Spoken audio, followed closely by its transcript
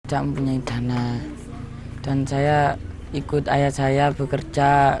tidak mempunyai dana. Dan saya ikut ayah saya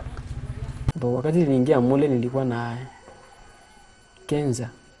bekerja. Wakati niliingia mule nilikuwa na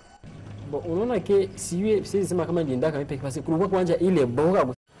kenza. Unaona ke siwe sisi sema kama nilienda kama peke basi kulikuwa kwanza ile boga.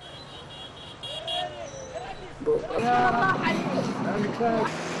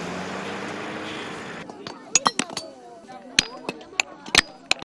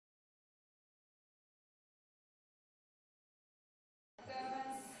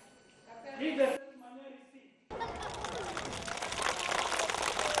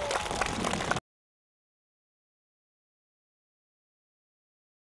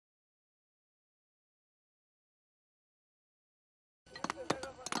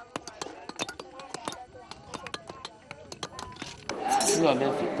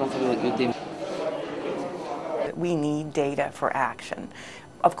 We need data for action.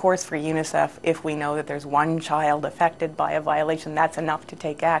 Of course, for UNICEF, if we know that there's one child affected by a violation, that's enough to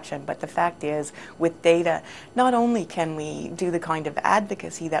take action. But the fact is, with data, not only can we do the kind of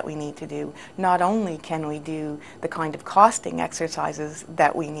advocacy that we need to do, not only can we do the kind of costing exercises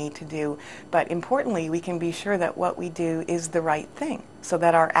that we need to do, but importantly, we can be sure that what we do is the right thing, so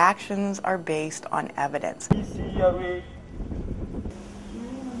that our actions are based on evidence.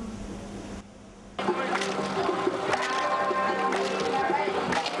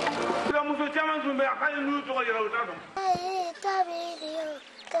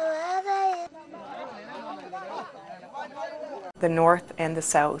 The North and the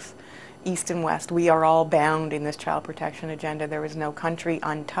South, East and West, we are all bound in this child protection agenda. There is no country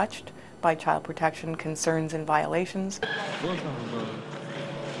untouched by child protection concerns and violations.